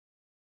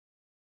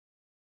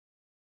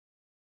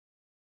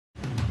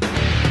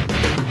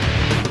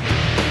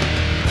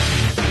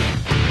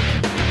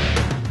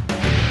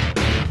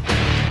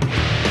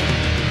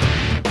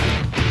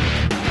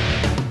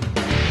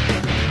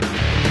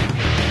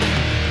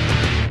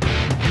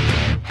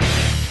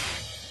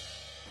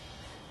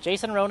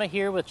Jason Rona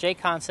here with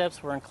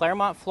JConcepts. We're in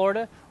Claremont,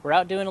 Florida. We're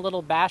out doing a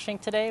little bashing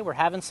today. We're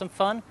having some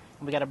fun,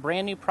 and we got a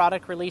brand new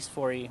product release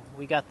for you.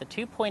 We got the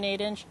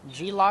 2.8-inch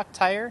G-Loc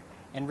tire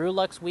and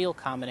G-Locs wheel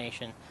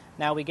combination.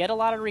 Now, we get a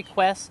lot of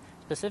requests,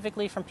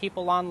 specifically from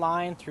people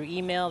online through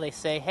email. They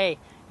say, hey,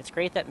 it's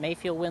great that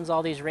Mayfield wins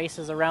all these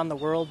races around the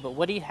world, but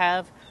what do you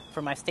have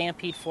for my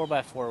Stampede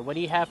 4x4? What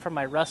do you have for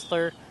my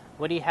Rustler?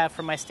 What do you have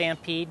for my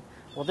Stampede?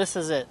 Well, this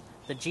is it,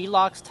 the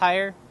G-Locs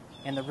tire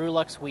and the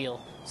G-Locs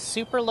wheel.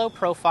 Super low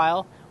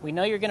profile. We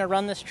know you're going to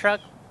run this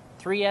truck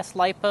 3S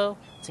LiPo.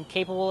 It's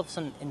capable of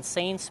some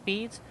insane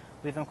speeds.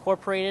 We've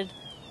incorporated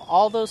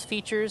all those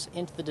features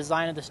into the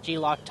design of this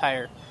G-Loc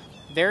tire.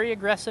 Very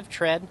aggressive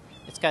tread.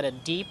 It's got a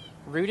deep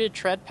rooted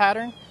tread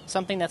pattern,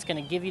 something that's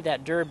going to give you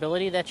that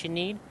durability that you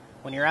need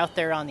when you're out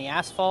there on the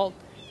asphalt,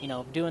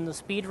 doing the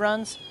speed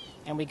runs.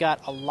 And we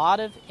got a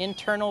lot of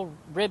internal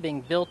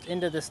ribbing built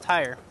into this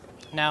tire.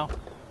 Now,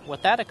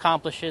 what that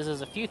accomplishes is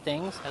a few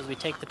things as we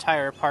take the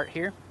tire apart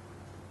here.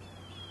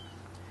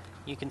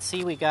 You can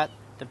see we got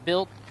the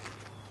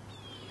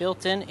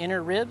built-in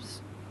inner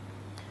ribs.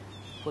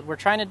 What we're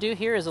trying to do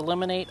here is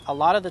eliminate a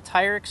lot of the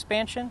tire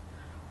expansion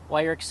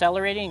while you're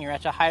accelerating and you're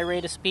at a high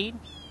rate of speed.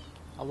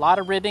 A lot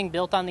of ribbing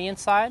built on the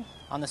inside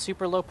on the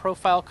super low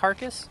profile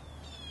carcass.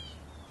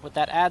 What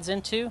that adds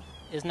into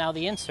is now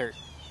the insert.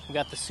 We've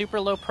got the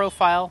super low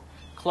profile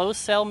closed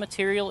cell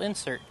material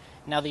insert.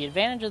 Now, the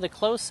advantage of the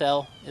closed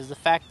cell is the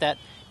fact that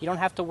you don't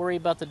have to worry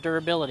about the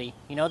durability.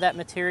 You know that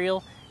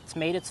material, it's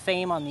made its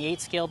fame on the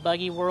 8-scale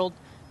buggy world.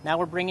 Now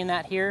we're bringing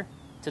that here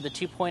to the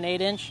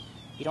 2.8-inch.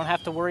 You don't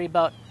have to worry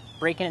about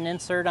breaking an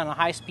insert on a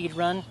high-speed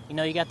run.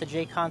 You got the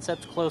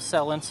JConcepts closed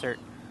cell insert.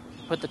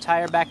 Put the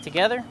tire back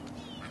together,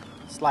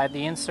 slide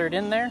the insert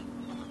in there,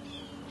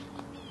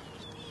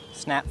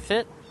 snap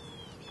fit.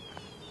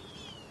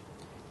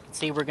 You can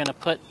see we're going to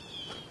put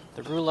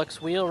the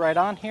G-Locs wheel right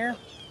on here.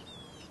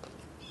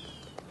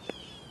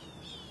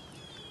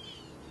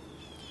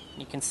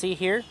 You can see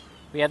here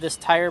we have this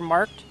tire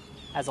marked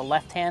as a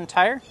left-hand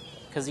tire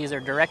because these are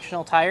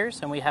directional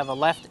tires and we have a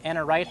left and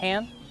a right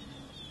hand.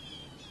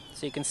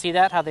 So you can see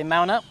that, how they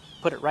mount up.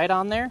 Put it right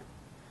on there.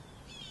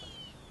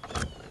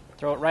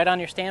 Throw it right on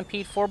your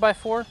Stampede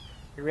 4x4.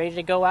 You're ready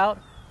to go out,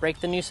 break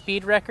the new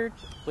speed record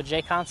with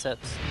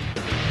JConcepts.